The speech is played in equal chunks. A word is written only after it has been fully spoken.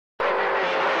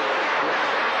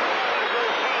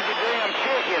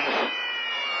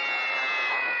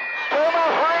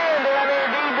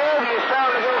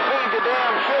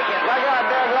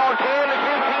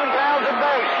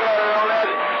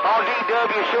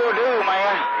you sure do,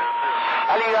 man.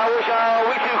 I wish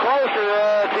we too close to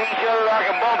each other. I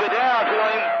can bump it down to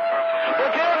him. But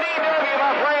tell DW,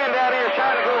 my friend down here, is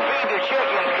trying to go feed the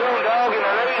chickens, coon dog, and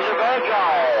the razorback.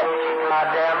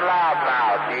 Goddamn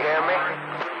loudmouth, you hear me?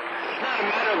 It's not a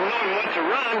matter of knowing what to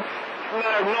run. It's a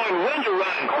matter of knowing when to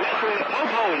run. That's when the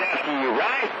popo's after you,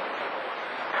 right?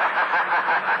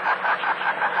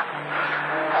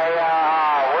 Hey,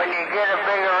 when you get a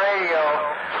bigger radio,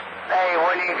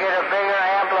 when you get a bigger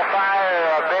amplifier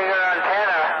or a bigger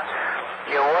antenna,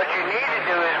 what you need to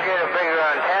do is get a bigger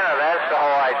antenna. That's the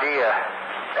whole idea.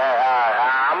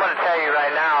 I'm going to tell you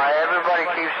right now, everybody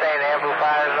keeps saying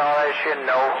amplifiers and all that shit.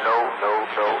 No.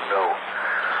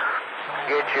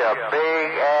 Get you a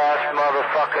big-ass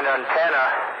motherfucking antenna,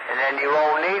 and then you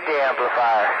won't need the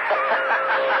amplifier.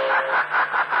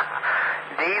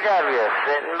 DW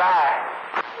sitting by.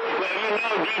 Well, you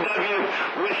know, DW,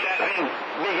 with that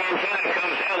big antenna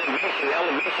comes elevation.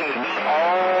 Elevation is not...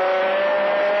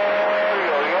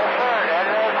 Yes, sir. That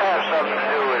does have something to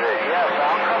do with it. Yes,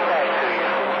 I'll come back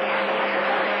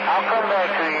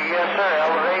to you. Yes, sir.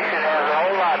 Elevation has a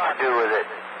whole lot to do with it.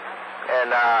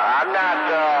 And I'm not,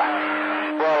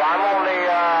 I'm only,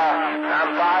 I'm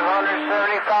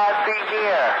 575 feet in the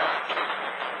air.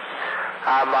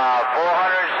 I'm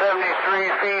 473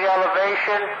 feet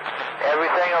elevation,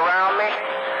 everything around me.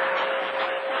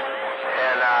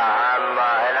 And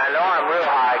I know I'm real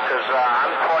high because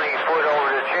I'm 20 foot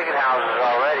over the chicken houses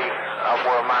already, up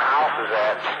where my house is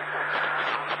at.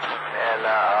 And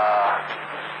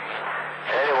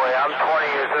anyway, I'm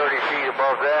 20 or 30 feet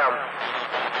above them.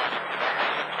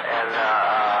 And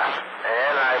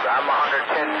I'm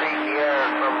 110 feet in the air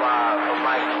from the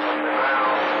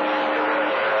ground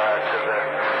to the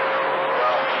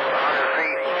 100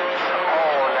 feet.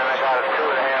 Oh, and then I got a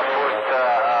 2.5 foot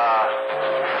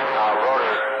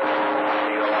rotor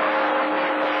deal on it.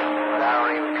 But I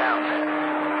don't even count that.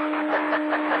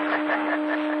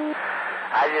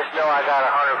 I just know I got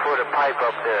 100 foot of pipe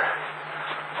up there.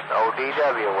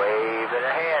 ODW waving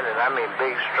a hand, and I mean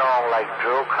big, strong, like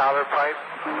drill collar pipe.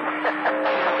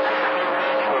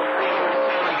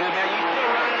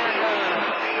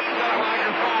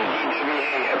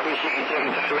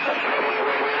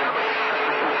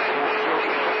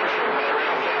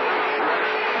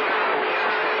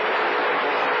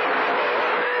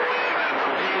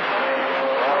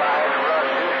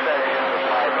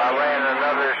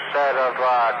 Set of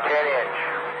 10-inch.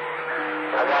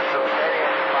 I got some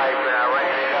 10-inch pipe and I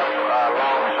ran it up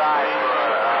alongside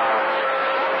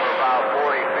for about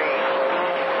 40 feet.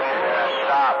 And I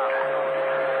stopped.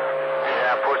 And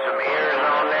then I put some ears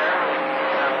on there.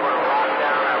 And I put a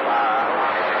lockdown.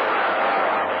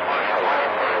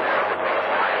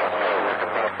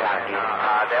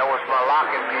 That was my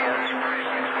locking pins.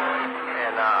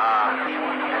 And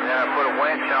then I put a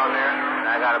winch on there.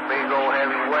 And I got a big old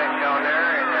heavy winch on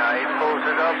there. It pulls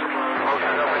it up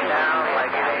and down like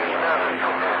it ain't nothing.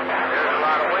 There's a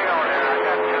lot of weight on there. I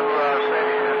got 2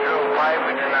 cities of drill pipe,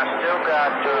 and then I still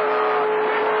got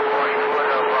 40 foot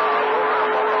of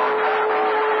aluminum up on top.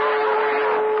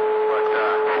 But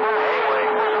anyway,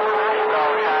 it's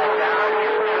all tied down.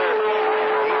 You're good.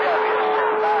 DW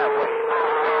stand by for you.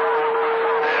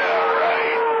 Yeah,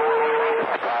 right.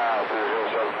 Wow,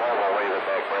 there's a normal way to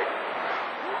back break.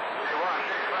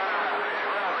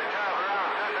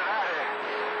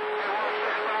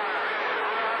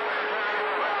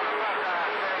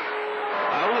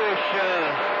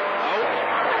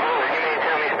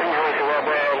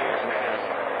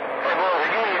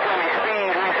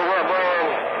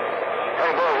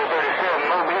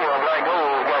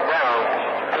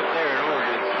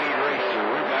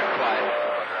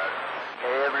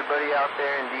 Out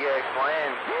there in DX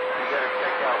land, you gotta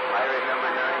check out Pirate Number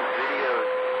 9's videos,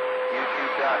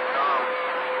 youtube.com,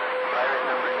 Pirate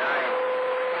Number 9.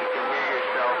 You can hear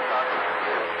yourself talking to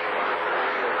this.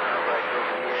 Video sounds like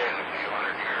over the air.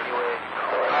 Anyway.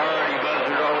 Alrighty,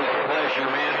 Buzzard, always a pleasure,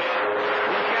 man.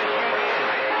 We'll catch you again.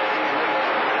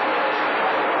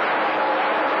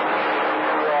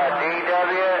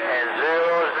 DW and 007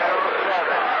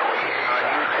 on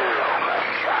YouTube.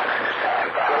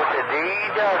 Go to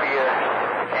DW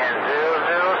and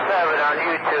 007 on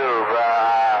YouTube.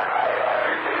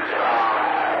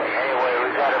 Anyway, we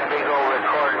got a big old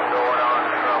recording going on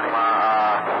from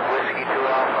Whiskey 2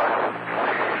 Alpha.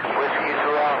 Whiskey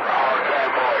 2 Alpha. Oh, that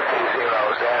boy,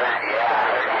 207. Yeah.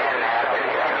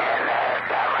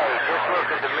 Hey, just look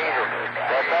at the meter.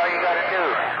 That's all you gotta do.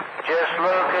 Just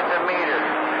look at the meter.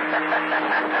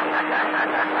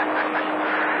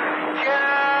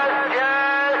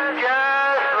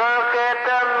 Just look at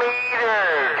the meter.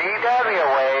 DW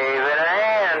wave in a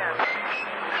hand.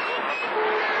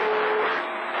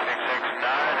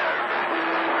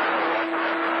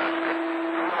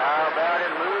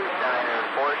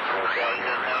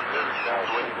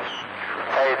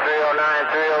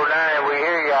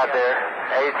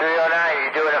 Hey, 309,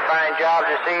 you're doing a fine job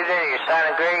this evening. You're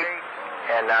sounding great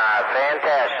and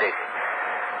fantastic.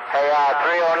 Hey,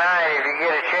 309, if you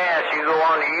get a chance, you go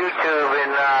on to YouTube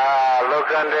and look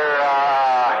under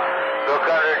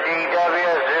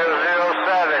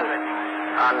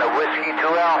DW007 on the Whiskey 2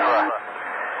 Alpha.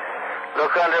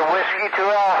 Look under Whiskey 2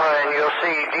 Alpha and you'll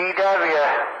see DW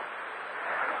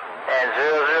and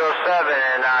 007,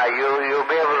 and you'll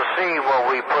be able to see what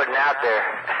we're putting out there.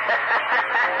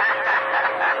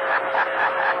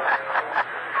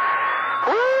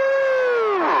 Woo!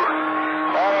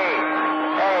 Hey,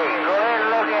 go ahead and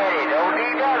look at it.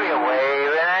 ODW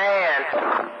waving a hand.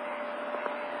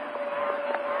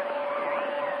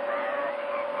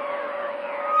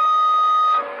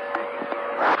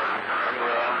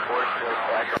 Anyway, I'm forced to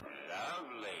attack.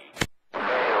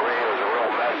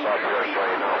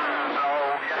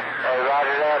 Hey,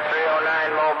 roger that,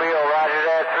 309 Mobile, roger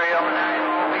that, 309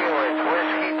 Mobile, it's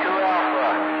Whiskey 2 Alpha.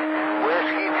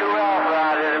 Whiskey 2 Alpha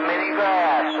out of the mini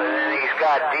grass, and then he's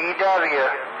got DW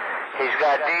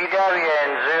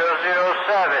and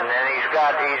 007, and he's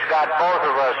got both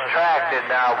of us tracked at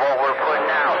what we're putting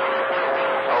out.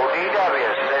 ODW,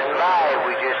 sitting by,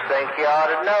 we just think you ought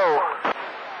to know.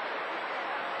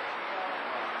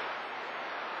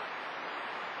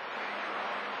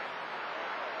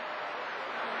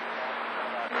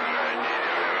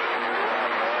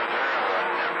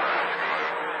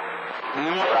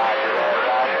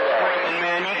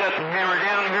 Man, you got some hammer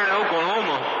down here in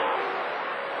Oklahoma.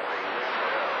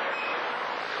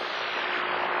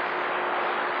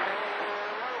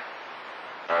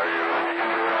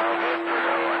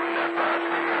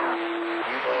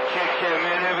 Check that,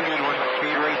 man. Have a good one.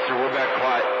 SpeedRacer, we're back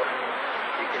quiet.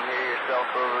 You can hear yourself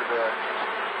over the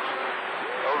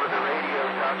radio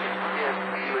talking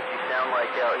PST, what you sound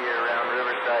like out here around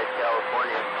Riverside,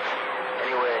 California.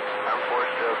 Anyway, I'm 4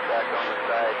 strokes back on the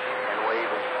side and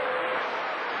waving.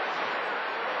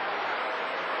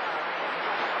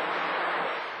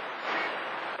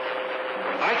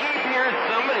 I keep hearing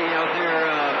somebody out there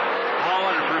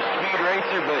hollering for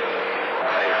SpeedRacer, but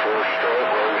Hey, 4 stroke,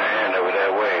 we're gonna hand over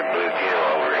that way, BlueGill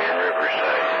over here in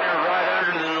Riverside. they're right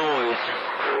under the noise. So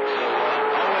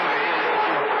I'll wave a hand at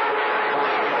you before I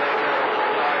get back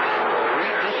outside and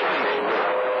read this Facebook.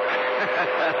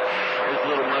 This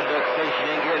little mud duck station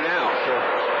ain't getting out, so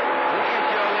we'll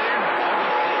get y'all there. I'll be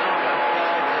sitting on the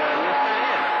side listening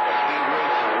in.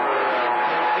 SpeedRacer, we're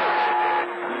 10-6.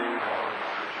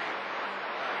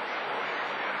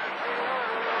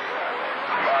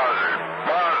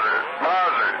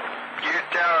 Buzzard. You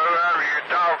tell whoever you're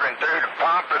talking to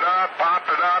pop it up,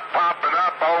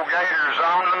 old Gator's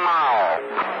on the mall.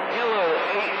 Hello,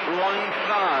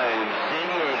 815, San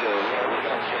Diego.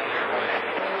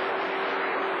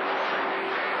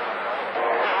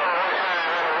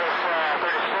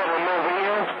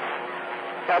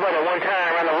 How about a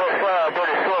one-time on the left side,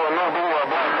 37 Mobile,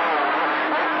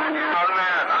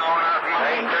 On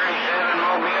 837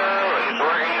 Mobile, it's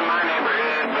working in my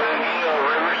neighborhood, BlueGill,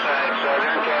 Riverside,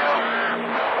 Southern Cal.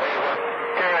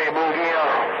 Carry BlueGill.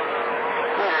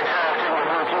 We're time to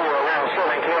BlueGill around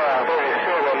Southern Cal,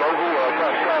 37 Mobile,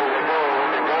 TopShelf CA.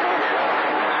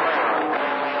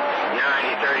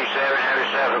 9037, have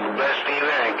yourself a blessed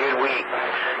evening and a good week.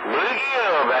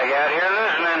 BlueGill, back out here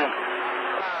listening.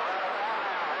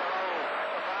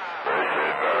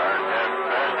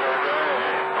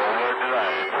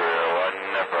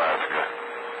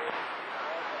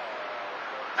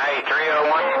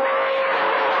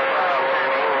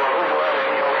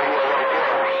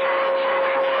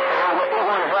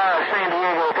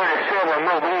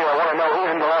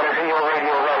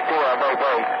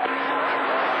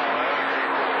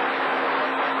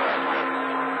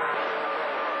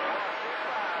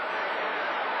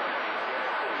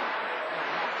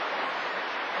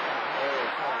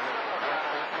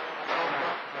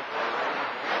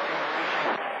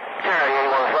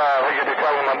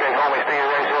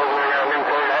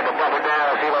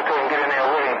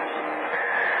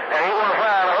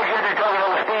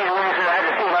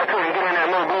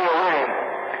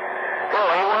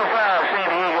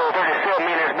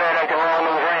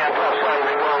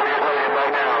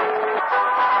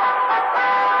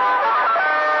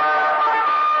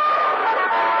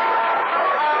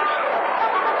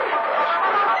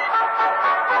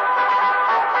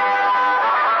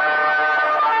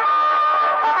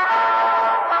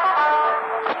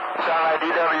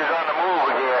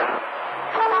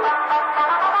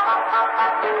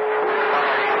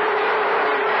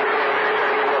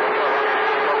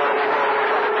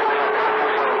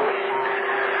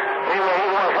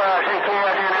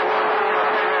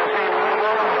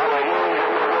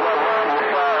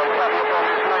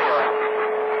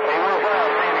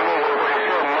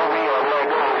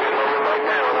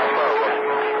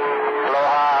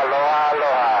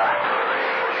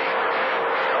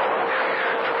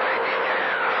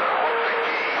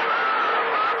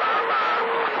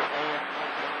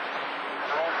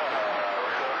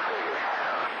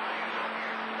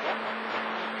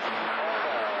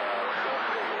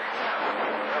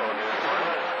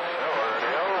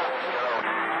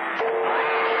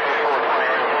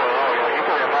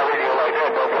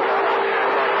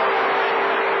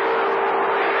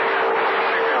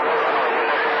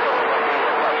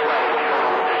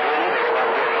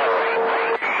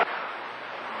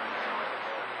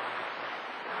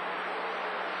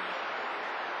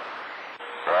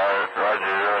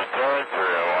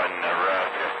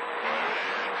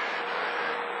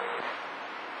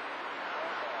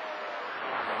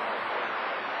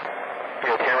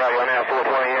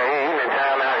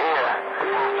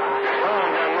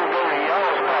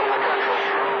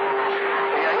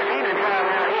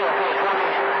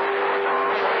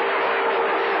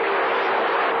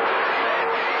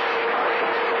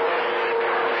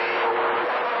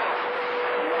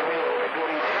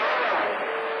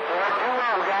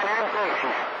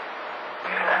 Texas.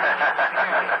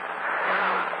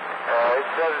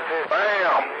 It's 7:15.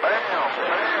 Bam, bam,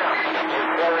 bam.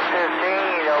 It's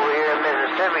 7:15 over here in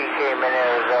Mississippi. Came in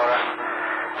Arizona.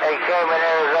 Hey, came in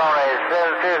Arizona. It's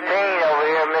 7:15 over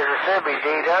here in Mississippi.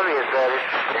 DW said it.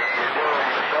 You're doing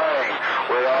your thing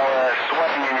with all that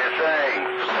swing in your thing.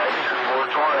 Station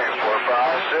 420,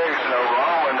 456, and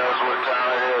Oklahoma knows what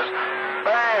time it is.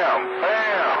 Bam,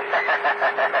 bam.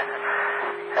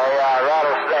 Hey,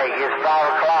 Rattlesnake, it's 5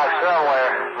 o'clock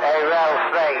somewhere. Hey,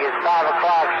 Rattlesnake, it's 5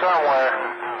 o'clock somewhere.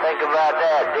 Think about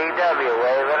that. DW,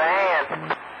 waving a hand.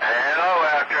 Hello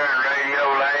out there in Radio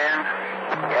Land.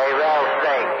 Hey,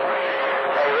 Rattlesnake.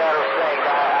 Hey, Rattlesnake,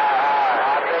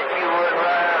 I bet you wouldn't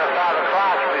run out of 5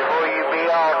 o'clock before you be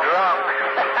all drunk.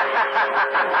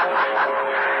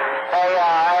 Hey,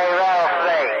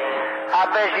 Rattlesnake,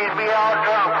 I bet you'd be all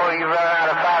drunk before you run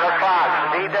out of 5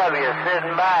 o'clock. DW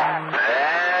sitting by.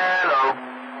 Hello.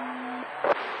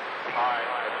 Alright,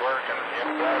 it's working. Yep,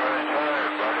 everything's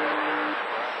fine, buddy.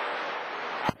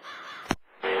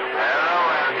 Hello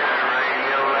out there in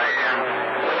Radio Land.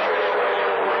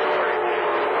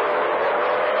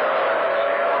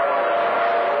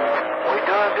 We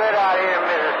doing good out here in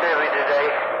Mississippi today.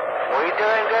 We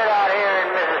doing good out here in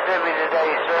Mississippi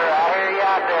today, sir. I hear you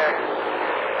out there.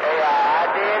 Hey, I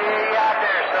did hear you out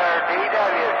there, sir.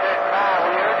 DW sitting by.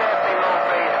 We heard that big old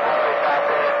bass voice out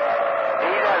there.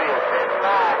 DW sitting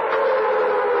by.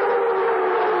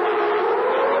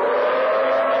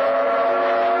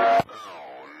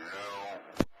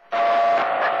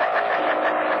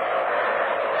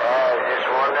 Just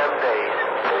one of them days.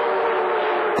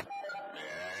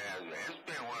 It's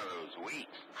been one of those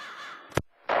weeks.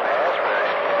 That's right.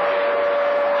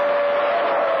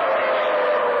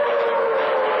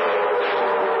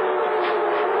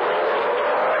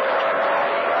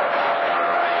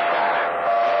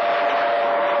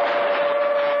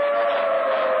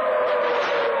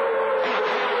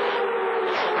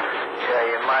 Yeah,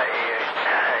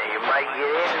 you might get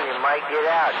in and you might get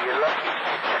out. You're lucky.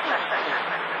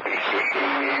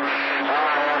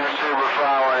 I'm a super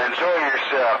flower. Enjoy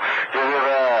yourself.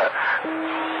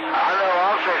 I know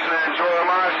I'm fixing to enjoy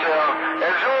myself.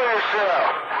 Enjoy yourself.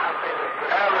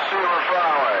 Have a super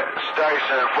flower.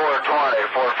 Station 420,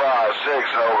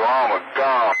 456, Oklahoma.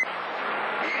 Gone.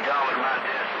 You talking about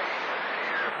this?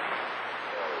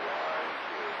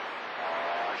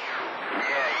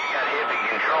 Yeah, you got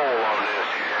HippieControl on this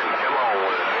here. Come on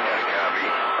with it. I got a copy.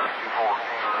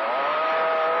 214.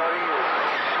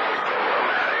 I'm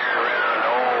out here around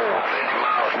 50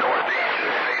 miles northeast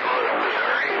of St. Louis,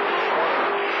 Missouri.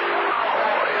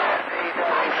 Oh, yeah.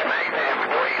 I'm smack dab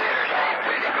between Interstate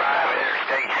 55 and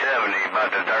Interstate 70, about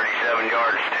the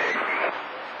 37-yard stick.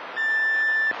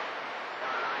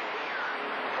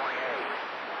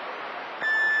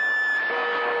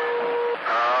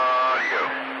 Audio.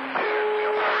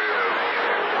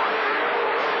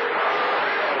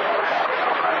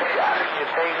 You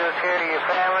take good care of your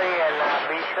family and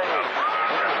be safe.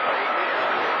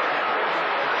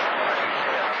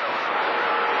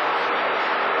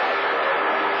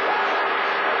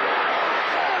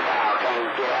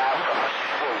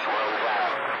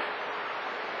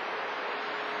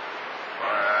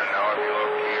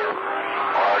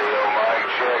 Audio mic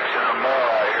checks in the mail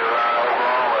out here around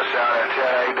Oklahoma. Sounding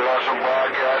 10-8 doing some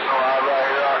broadcasting live right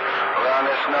here around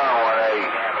this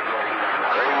 918.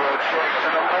 Radio checks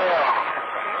in the mail.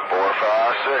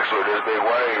 456 with this big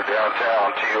wave downtown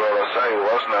TULSA.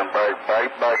 Listening, break.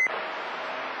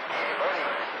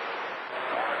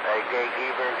 Hey,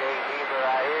 gatekeeper,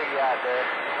 I hear you out there.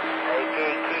 Hey,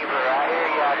 gatekeeper, I hear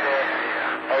you out there.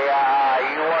 Hey,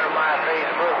 you one of my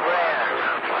Facebook friends.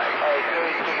 Hey,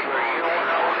 gatekeeper, you one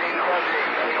of OCW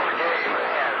Facebook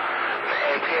friends.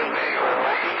 Hey, gatekeeper,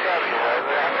 OCW,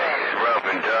 It's rough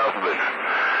and tough, but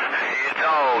it's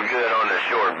all good on the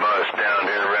short bus down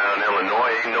here around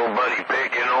Illinois. Ain't nobody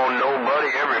picking on nobody.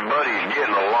 Everybody's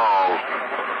getting along.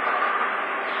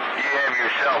 You have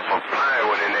yourself a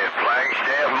pilot in that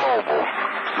Flagstaff Mobile.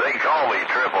 They call me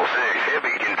 666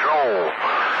 HippieControl.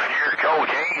 Your coach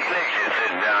ain't ignition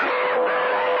sitting down here.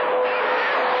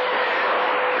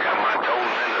 Got my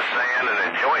toes in the sand and a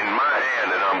joint in my hand,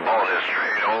 and I'm balling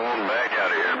straight on back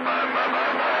out of here. Bye.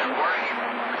 Working.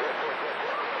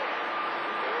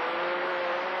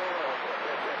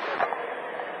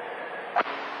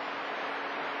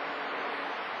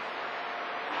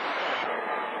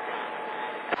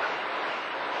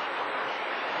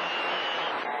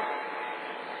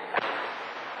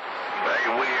 Hey,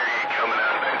 we hear you coming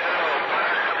out of there.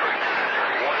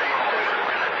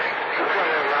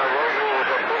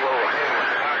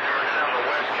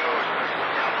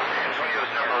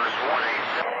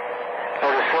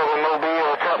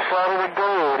 got flooded with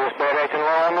gold. This bad I can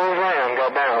roll those around,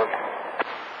 go down.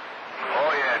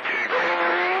 Oh, yeah,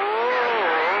 2-3.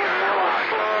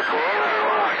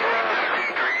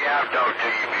 I've talked to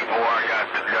you before. I got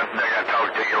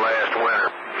talked to you last winter.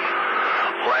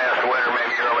 Last winter,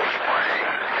 maybe early spring.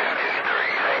 2-3.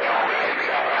 They call me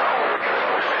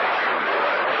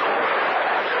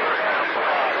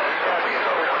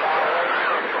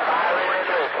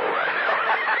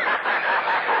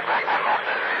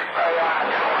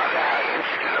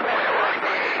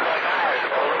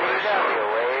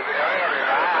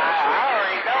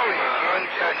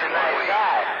such a nice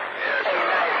guy. Yes, hey,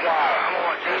 nice guy. I'm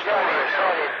on just said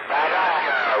it.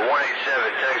 Bye-bye.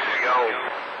 187 Texas Gold.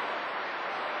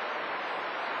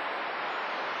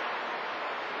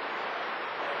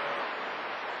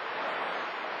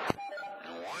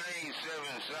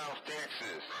 South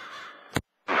Texas.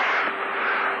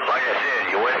 Like I said,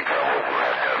 you went to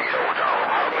you don't talk.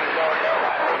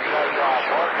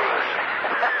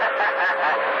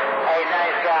 Hey,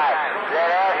 nice guy. That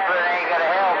aspirin ain't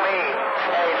gonna help me.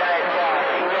 Hey, nice guy.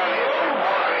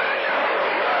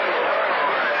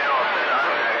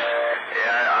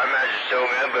 Yeah, I'm not just so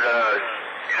man, but I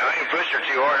ain't pushed her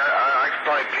too hard. I could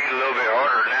probably beat a little bit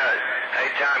harder than that. Hey,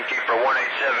 timekeeper,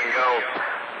 187 Gold.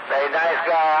 Hey, nice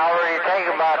guy. I already take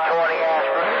about 20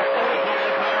 aspirin.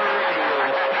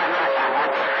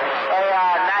 Hey,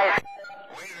 nice.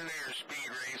 Wait in there,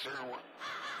 SpeedRacer.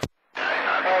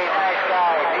 Hey, nice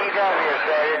guy. DW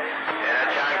said it. Yeah,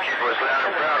 that timekeeper was loud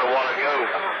and proud a while ago.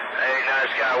 Hey,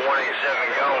 nice guy,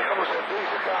 187 Gold. That was a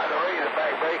decent guy to raise it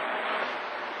back, mate.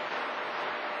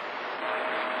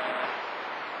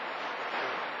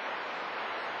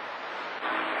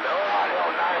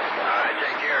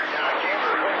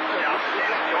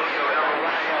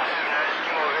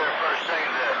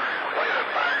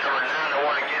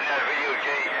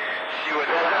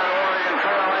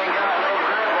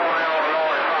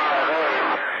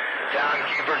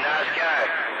 Nice guy.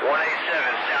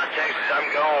 187, South Texas. I'm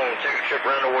gone. Take a trip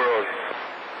around the world.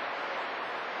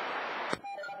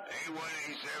 Hey,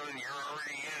 187, you're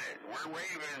already in it. We're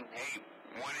waving. Hey,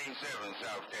 187,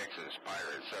 South Texas.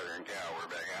 Pirate Southern Cal. We're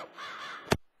back out.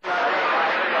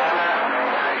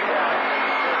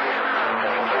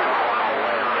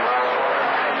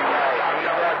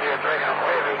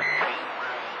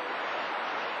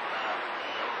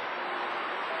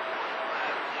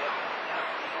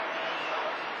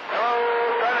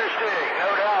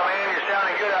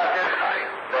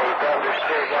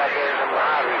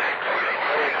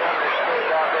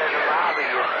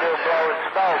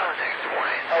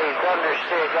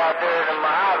 Thunderstick out there in the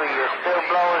Mojave, you're still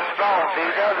blowing smoke.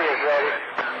 DW is ready.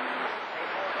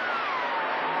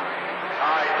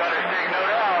 Alright, Thunderstick, no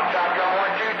doubt. TopGun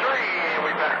 1, 2, 3, and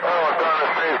we back. Oh,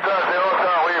 Thunderstick, what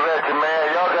time we at you, man?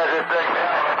 Y'all got this thing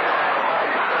down.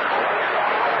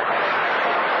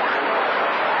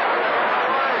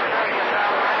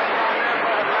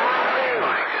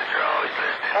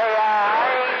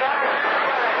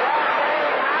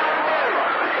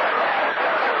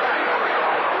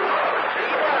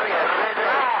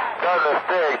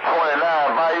 Thunderstick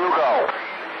 29, by you go.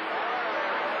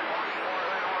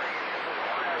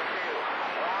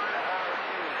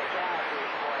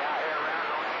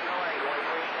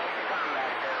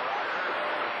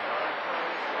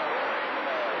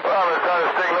 Well, Mr.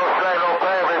 Thunderstick, no strain, no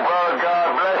pain, big brother. God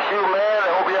bless you, man. I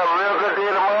hope you have a real good day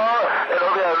tomorrow, and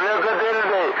hope you have a real good day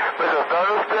today. Mr.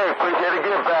 Thunderstick, appreciate the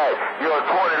get back. You're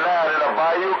 29 in the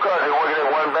Bayou country, working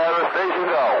at one battery station,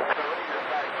 go.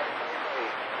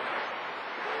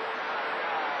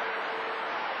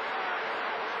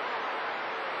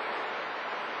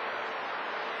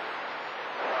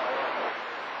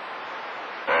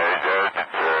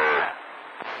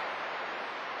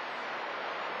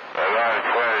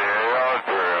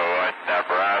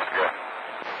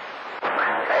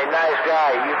 Nice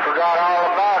guy. You forgot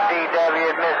all about DW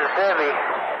at Mississippi.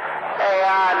 Hey,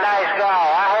 nice guy.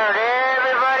 I heard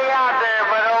everybody out there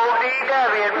but old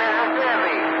DW at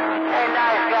Mississippi. Hey,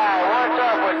 nice guy. What's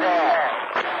up with that?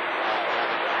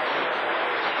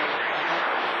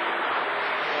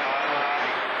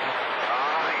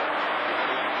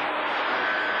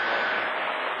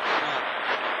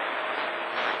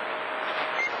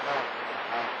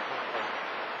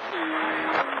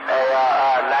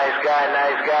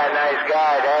 Nice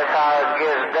guy, that's how it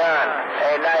gets done.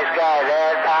 Hey, nice guy,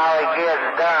 that's how it gets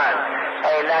done.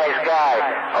 Hey, nice guy,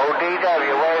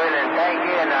 ODW waving and thank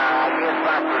you, and I guess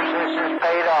my persistence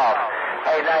paid off.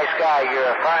 Hey, nice guy,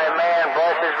 you're a fine man,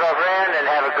 blessings, my friend, and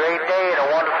have a great day and a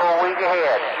wonderful week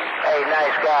ahead. Hey,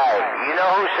 nice guy, you know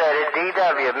who said it,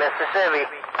 DW, Mississippi.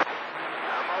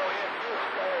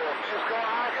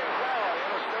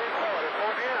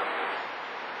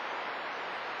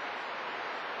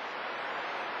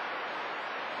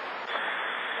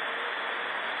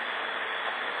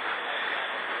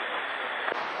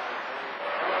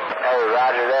 Hey,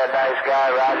 roger that, nice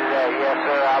guy, roger that. Yes,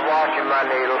 sir, I'm watching my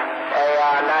needle. Hey,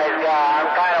 nice guy, I'm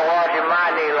kind of watching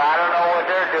my needle. I don't know what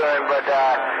they're doing, but,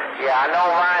 yeah, I know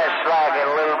mine is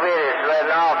slacking a little bit. It's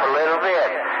letting off a little bit.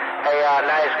 Hey,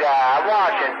 nice guy, I'm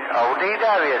watching.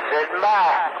 ODW sitting by.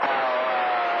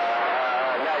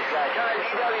 Nice guy. Tell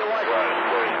DW watching.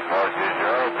 What's your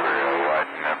job for you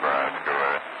watching Nebraska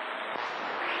with?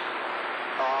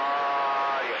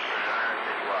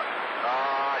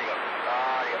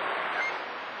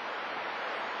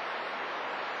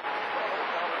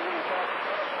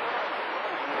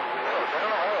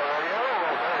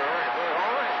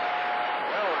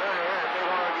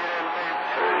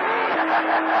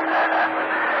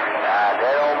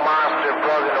 That old monster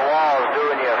plugging the walls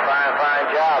doing you a fine, fine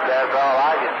job. That's all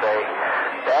I can say.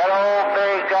 That old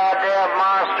big goddamn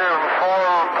monster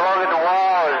plugging the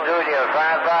wall is doing you a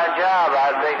fine, fine job.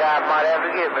 I think I might have to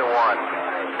give me one.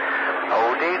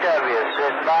 ODW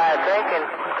sitting by thinking.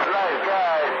 Nice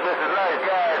guys, this is nice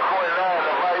guys. 29,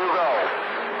 how you go?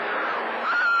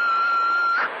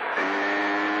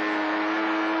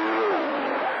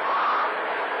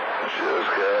 Just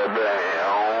got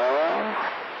down.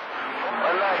 I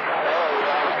like that.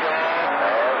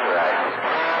 That's right.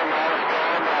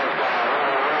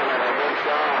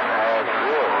 That's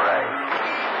real right.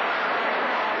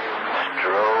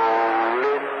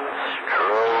 Strolling,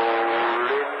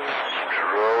 strolling,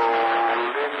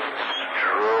 strolling,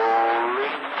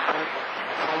 strolling.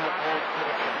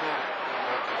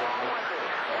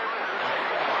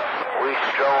 We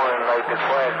strolling like the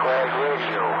Quack Quack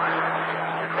Radio.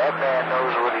 That man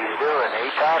knows what he's doing. He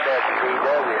taught that to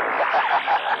DW.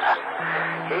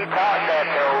 He taught that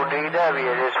to old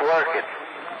DW. It's working.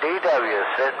 DW is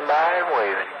sitting by and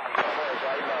waving.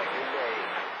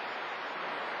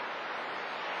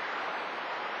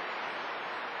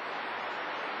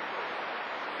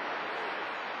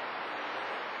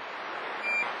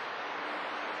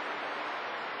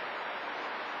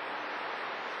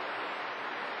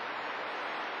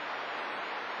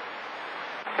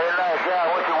 Hey, nice guy,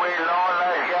 what you waiting on?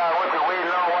 Nice guy, what you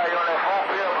waiting on while you're on that phone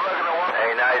bill plugging the wall?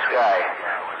 Hey, nice guy.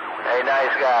 Hey,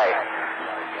 nice guy.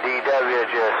 DW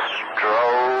just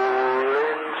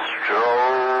strolling,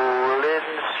 strolling,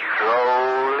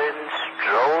 strolling,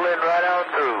 strolling right on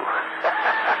through.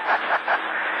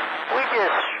 We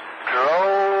just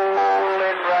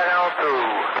strolling right on through.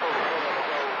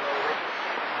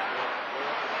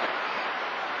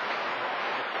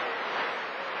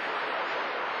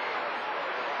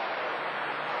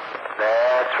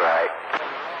 That's right.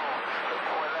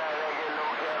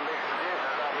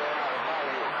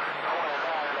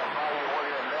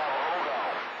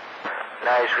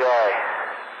 Nice guy.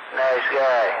 Nice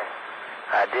guy.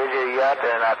 I did you out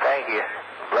there and I thank you.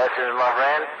 Blessings, my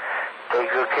friend.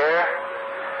 Take good care.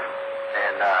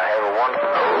 And have a wonderful...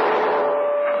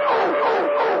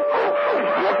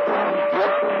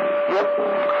 Yep.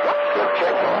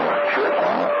 Check.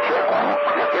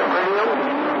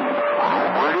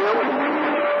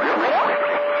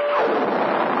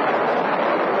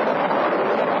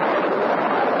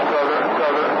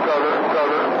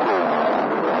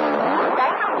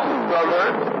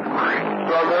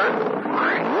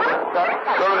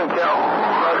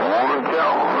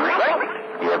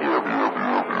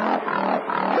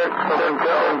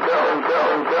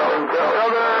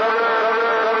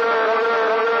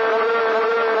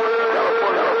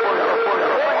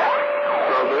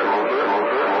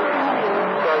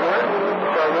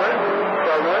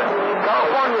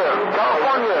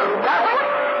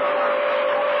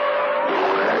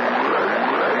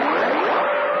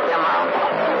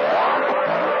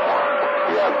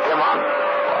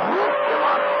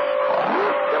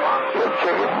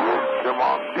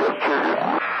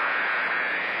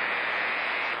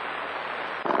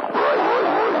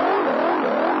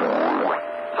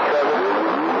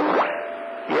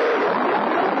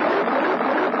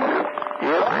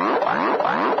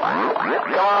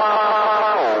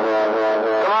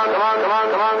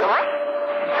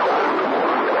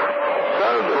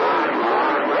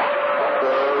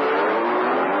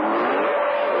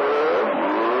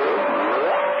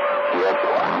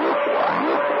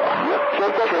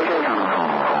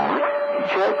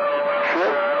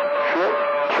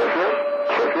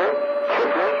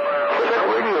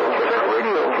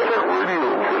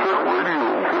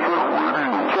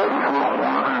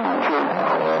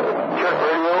 Get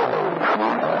radio.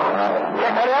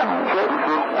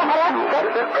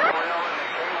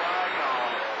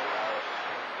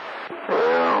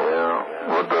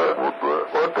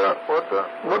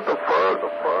 What the fuck?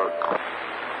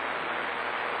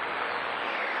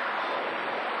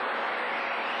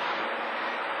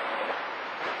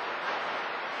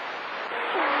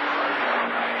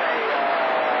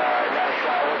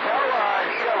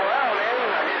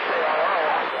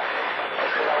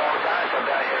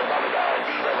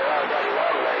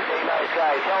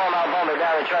 bump it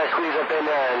down and try to squeeze up in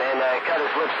there and cut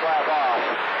his lip slap off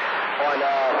on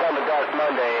Film a Dark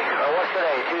Monday. What's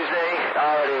today? Tuesday?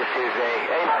 Oh, it is Tuesday.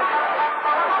 Hey,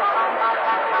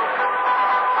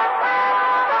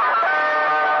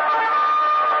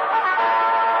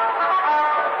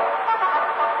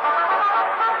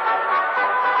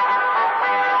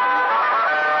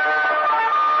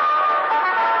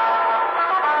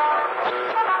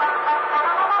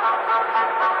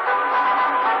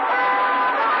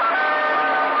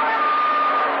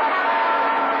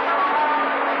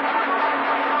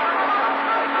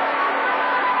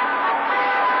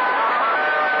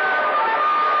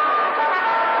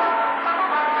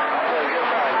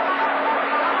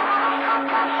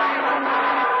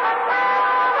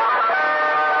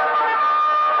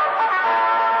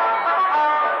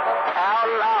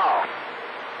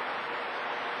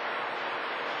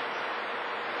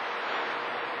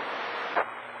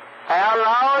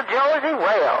 Hello, Josie.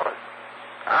 Well,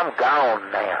 I'm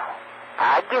gone now.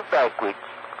 I'll get back with you.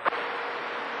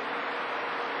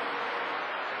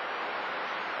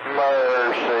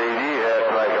 Mercy, you had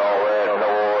to make all that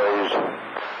noise.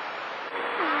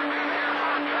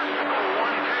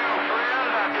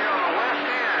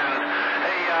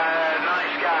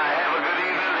 Nice guy. Have a good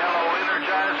evening. Hello,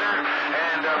 Energizer.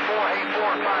 And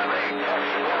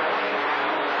 48458.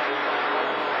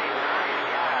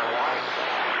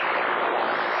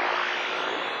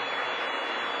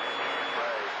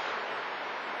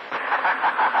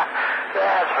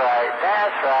 That's right,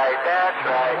 that's right, that's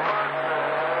right.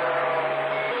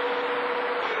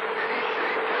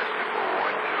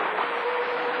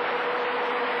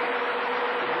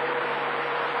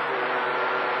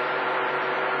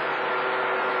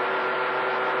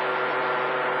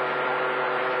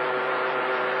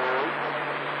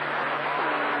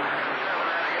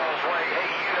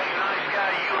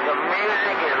 The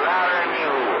music is louder than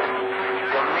you is.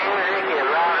 The music is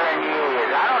louder than you is.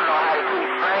 I don't know how to keep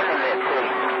framing it to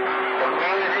you. The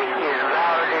music is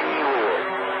louder than you is.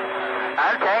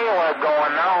 I'll tell you what's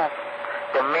going on.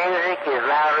 The music is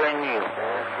louder than you.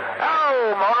 Oh,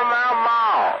 Motor Mouth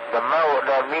Mall. The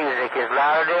music is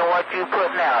louder than what you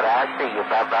putting out. I see you.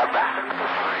 Bye, bye, bye.